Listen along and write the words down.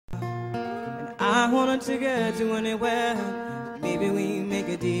I wanted to get to anywhere. Maybe we make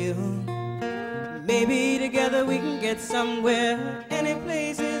a deal. Maybe together we can get somewhere. Any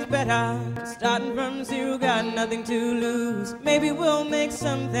place is better. Starting from zero, got nothing to lose. Maybe we'll make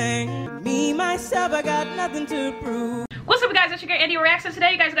something. Me, myself, I got nothing to prove. What's up, you guys? It's your girl Andy Reaction.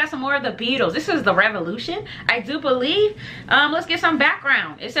 Today you guys got some more of the Beatles. This is the Revolution, I do believe. Let's get some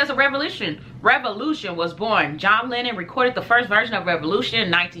background. It says a revolution was born. John Lennon recorded the first version of Revolution in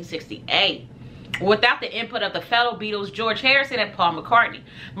 1968 without the input of the fellow Beatles George Harrison and Paul McCartney.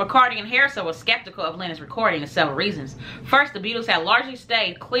 McCartney and Harrison were skeptical of Lennon's recording for several reasons. First, the Beatles had largely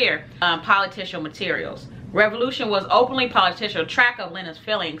stayed clear political materials. Revolution was openly political track of Lennon's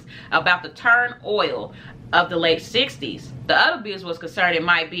feelings about the turmoil of the late 60s. The other Beatles was concerned it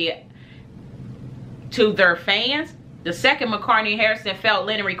might be to their fans. The second, McCartney and Harrison felt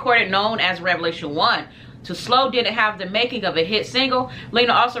Lennon recorded known as Revolution 1. Too slow, didn't have the making of a hit single.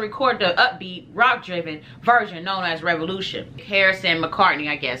 Lennon also recorded the upbeat, rock-driven version known as Revolution. Harrison, McCartney,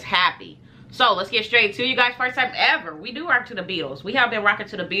 I guess, happy. So let's get straight to you guys. First time ever we do rock to the Beatles. We have been rocking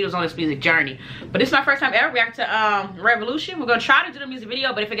to the Beatles on this music journey, but this is my first time ever reacting to Revolution. We're gonna try to do the music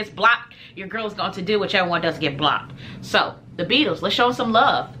video, but if it gets blocked, your girl's going to do whichever one doesn't get blocked. So the Beatles, let's show them some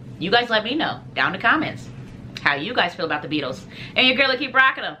love. You guys let me know down in the comments how you guys feel about the Beatles, and your girl will keep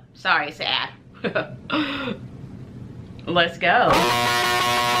rocking them. Sorry, it's sad. Let's go.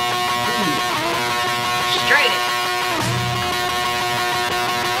 Straight it.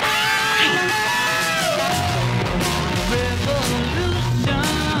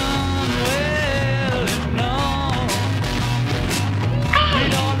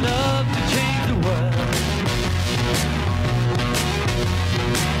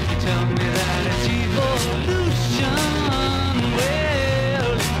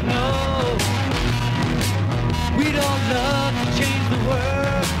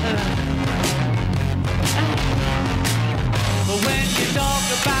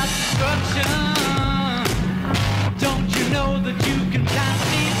 Don't you know that you can plan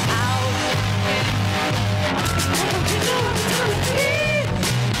these out? Don't you know it's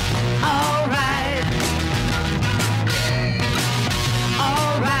alright?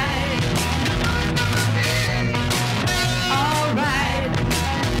 Alright. Alright.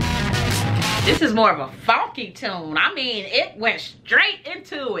 This is more of a funky tune. I mean, it went straight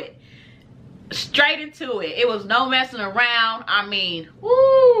into it. Straight into it. It was no messing around. I mean,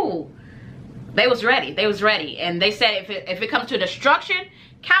 woo. They was ready. They was ready. And they said if it comes to destruction,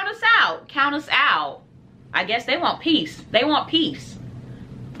 count us out. Count us out. I guess they want peace. They want peace.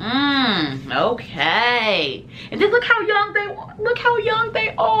 Okay. And then look how young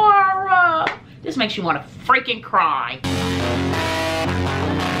they are. This makes you want to freaking cry.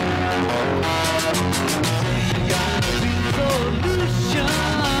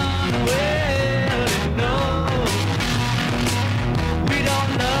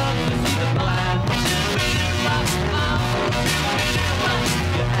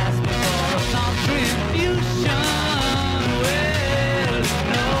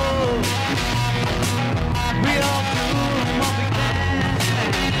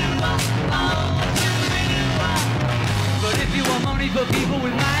 For people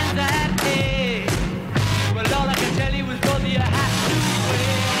with minds that day, well, all I can tell you is go you have to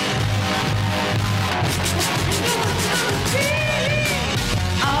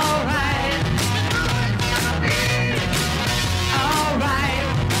alright. Alright.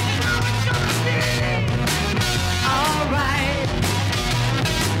 Alright.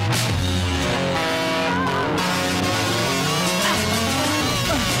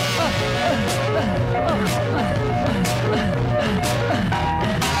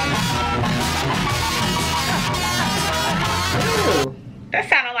 That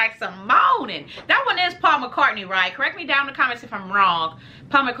sounded like some moaning. That one is Paul McCartney, right? Correct me down in the comments if I'm wrong.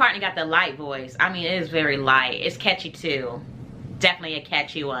 Paul McCartney got the light voice. I mean, it is very light. It's catchy too. Definitely a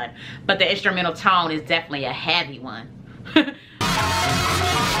catchy one. But the instrumental tone is definitely a heavy one.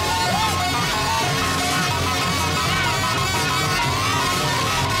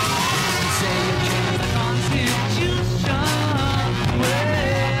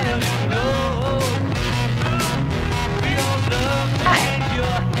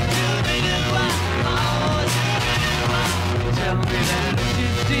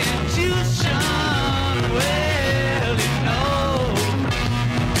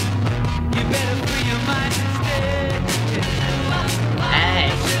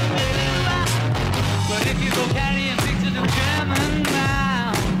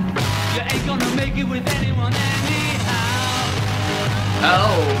 With anyone anyhow.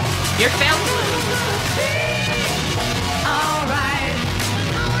 Oh, you're feeling alright.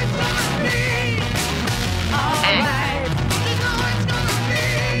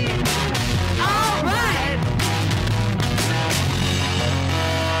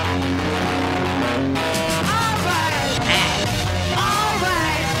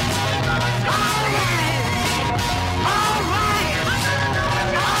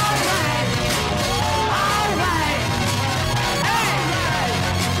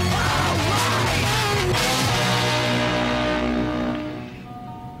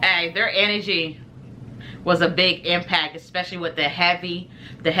 guys, their energy was a big impact, especially with the heavy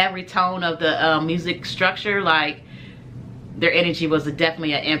tone of the music structure. Like, their energy was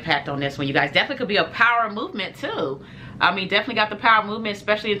definitely an impact on this one, you guys. Definitely could be a power movement too. I mean, definitely got the power movement,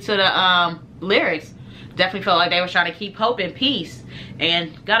 especially into the lyrics. Definitely felt like they were trying to keep hope and peace,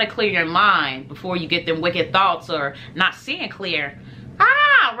 and gotta clear your mind before you get them wicked thoughts or not seeing clear.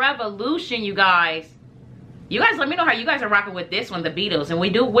 Revolution, you guys. You guys let me know how you guys are rocking with this one, the Beatles, and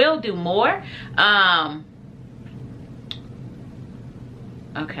will do more.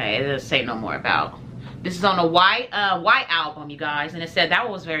 Okay, it doesn't say no more about. This is on the White album, you guys, and it said that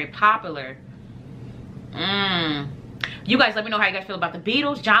one was very popular. You guys let me know how you guys feel about the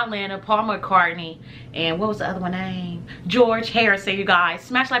Beatles, John Lennon, Paul McCartney, and what was the other one name? George Harrison, you guys.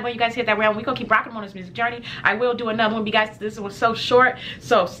 Smash like button, you guys hit that round. We're gonna keep rocking on this music journey. I will do another one, you guys. This was so short,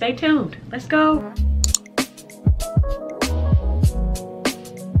 so stay tuned. Let's go.